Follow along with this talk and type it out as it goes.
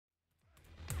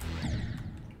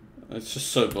It's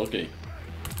just so buggy.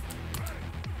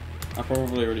 I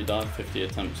probably already died 50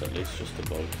 attempts at least just to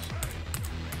bugs.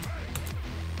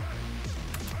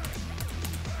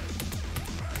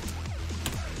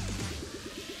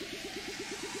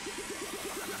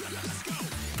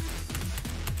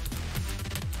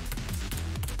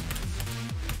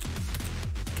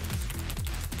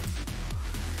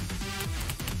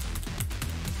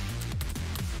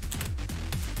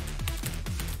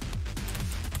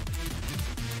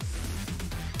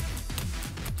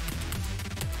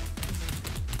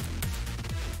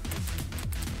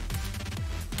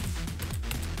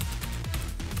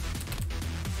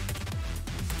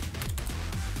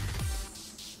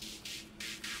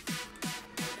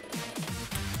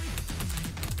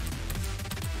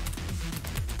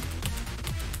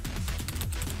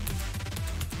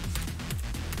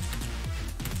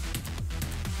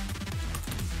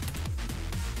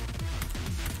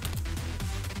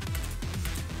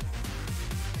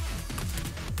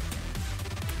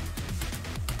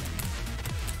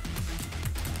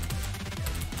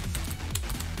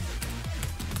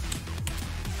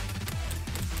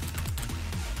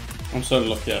 I'm so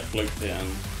lucky I fluked the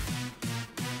end.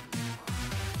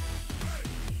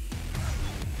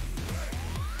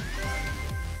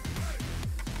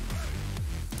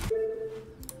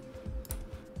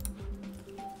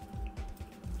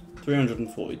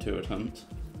 $342 attempts.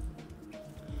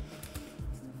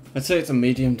 I'd say it's a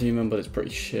medium demon, but it's pretty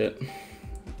shit.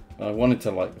 I wanted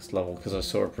to like this level because I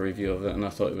saw a preview of it and I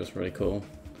thought it was really cool.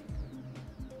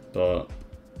 But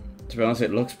to be honest,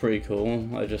 it looks pretty cool.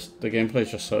 The gameplay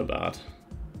is just so bad.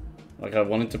 Like, I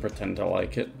wanted to pretend to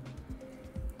like it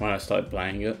when I started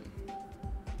playing it,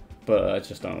 but I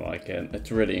just don't like it.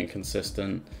 It's really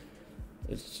inconsistent.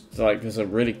 It's like there's a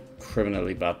really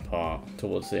criminally bad part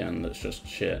towards the end that's just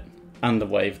shit, and the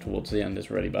wave towards the end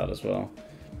is really bad as well.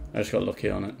 I just got lucky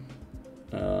on it.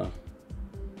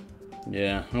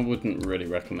 Yeah, I wouldn't really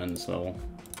recommend this level,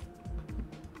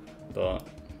 but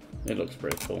it looks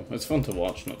pretty cool. It's fun to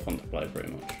watch, not fun to play very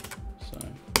much.